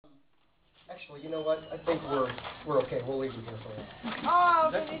Actually, you know what? I think we're okay. We'll leave him here for now. Oh,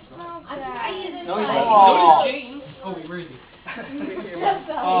 but it smells bad. No, Oh. James. Oh, wait, where is he?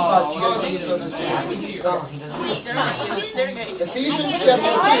 Ephesians chapter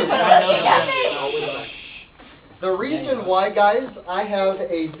 2. The reason why, guys, I have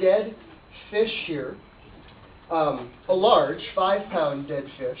a dead fish here, a large 5-pound dead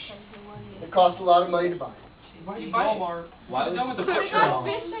fish. It costs a lot of money to buy. Why are you Walmart? Why is that with the picture on?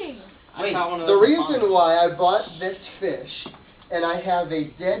 Wait, the reason why I bought this fish and I have a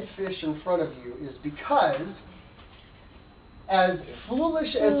dead fish in front of you is because, as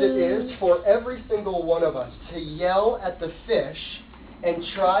foolish as it is for every single one of us to yell at the fish and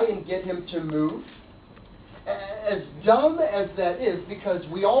try and get him to move, as dumb as that is, because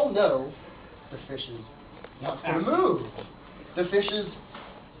we all know the fish is not going to move. The fish's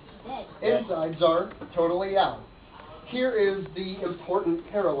insides are totally out. Here is the important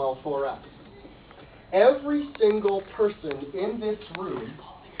parallel for us. Every single person in this room,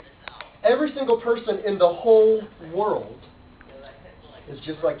 every single person in the whole world is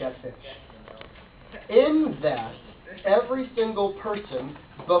just like that fish. In that, every single person,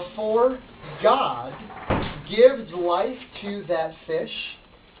 before God gives life to that fish,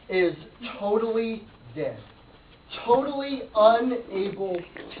 is totally dead. Totally unable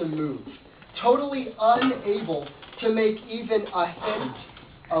to move. Totally unable to make even a hint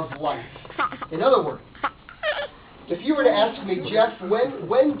of life. In other words, if you were to ask me, Jeff,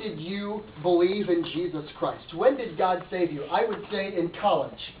 when did you believe in Jesus Christ? When did God save you? I would say in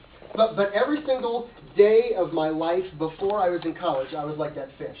college. But every single day of my life before I was in college, I was like that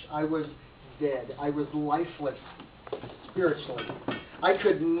fish. I was dead. I was lifeless spiritually. I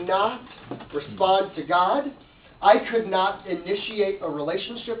could not respond to God. I could not initiate a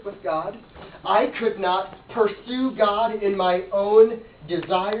relationship with God. I could not pursue God in my own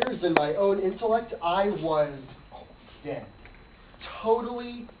desires and my own intellect. I was dead.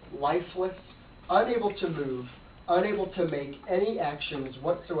 Totally lifeless, unable to move, unable to make any actions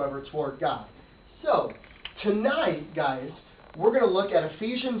whatsoever toward God. So, tonight, guys, we're going to look at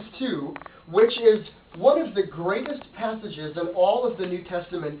Ephesians 2, which is one of the greatest passages in all of the New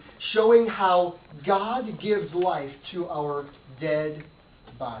Testament, showing how God gives life to our dead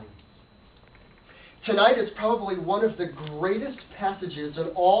bodies. Tonight is probably one of the greatest passages in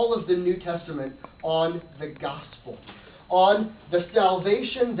all of the New Testament on the gospel, on the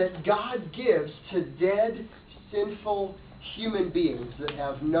salvation that God gives to dead, sinful human beings that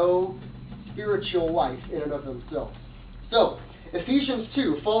have no spiritual life in and of themselves. So, Ephesians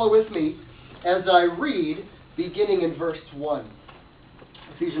 2, follow with me as I read, beginning in verse 1.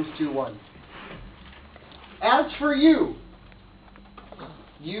 Ephesians 2:1. As for you,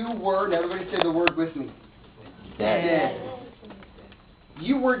 you were, now everybody say the word with me. Dead.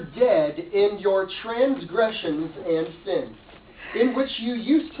 You were dead in your transgressions and sins, in which you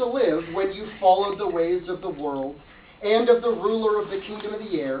used to live when you followed the ways of the world and of the ruler of the kingdom of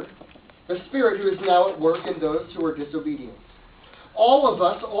the air, the spirit who is now at work in those who are disobedient. All of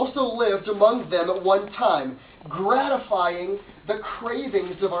us also lived among them at one time, gratifying the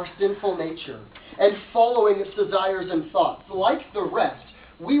cravings of our sinful nature and following its desires and thoughts. Like the rest,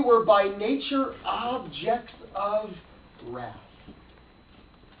 we were by nature objects of wrath.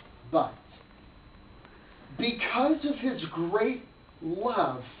 But because of his great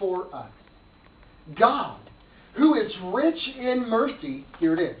love for us, God, who is rich in mercy,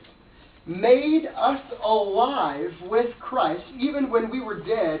 here it is, made us alive with Christ even when we were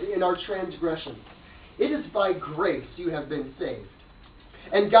dead in our transgressions. It is by grace you have been saved.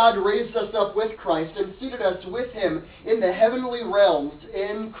 And God raised us up with Christ and seated us with him in the heavenly realms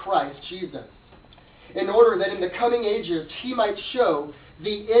in Christ Jesus, in order that in the coming ages he might show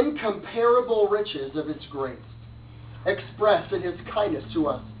the incomparable riches of his grace, expressed in his kindness to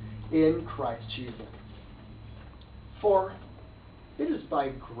us in Christ Jesus. For it is by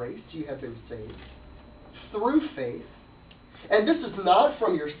grace you have been saved, through faith. And this is not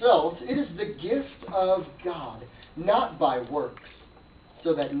from yourselves, it is the gift of God, not by works,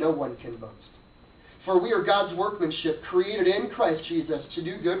 so that no one can boast. For we are God's workmanship, created in Christ Jesus to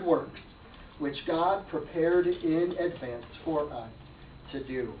do good works, which God prepared in advance for us to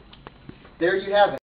do. There you have it.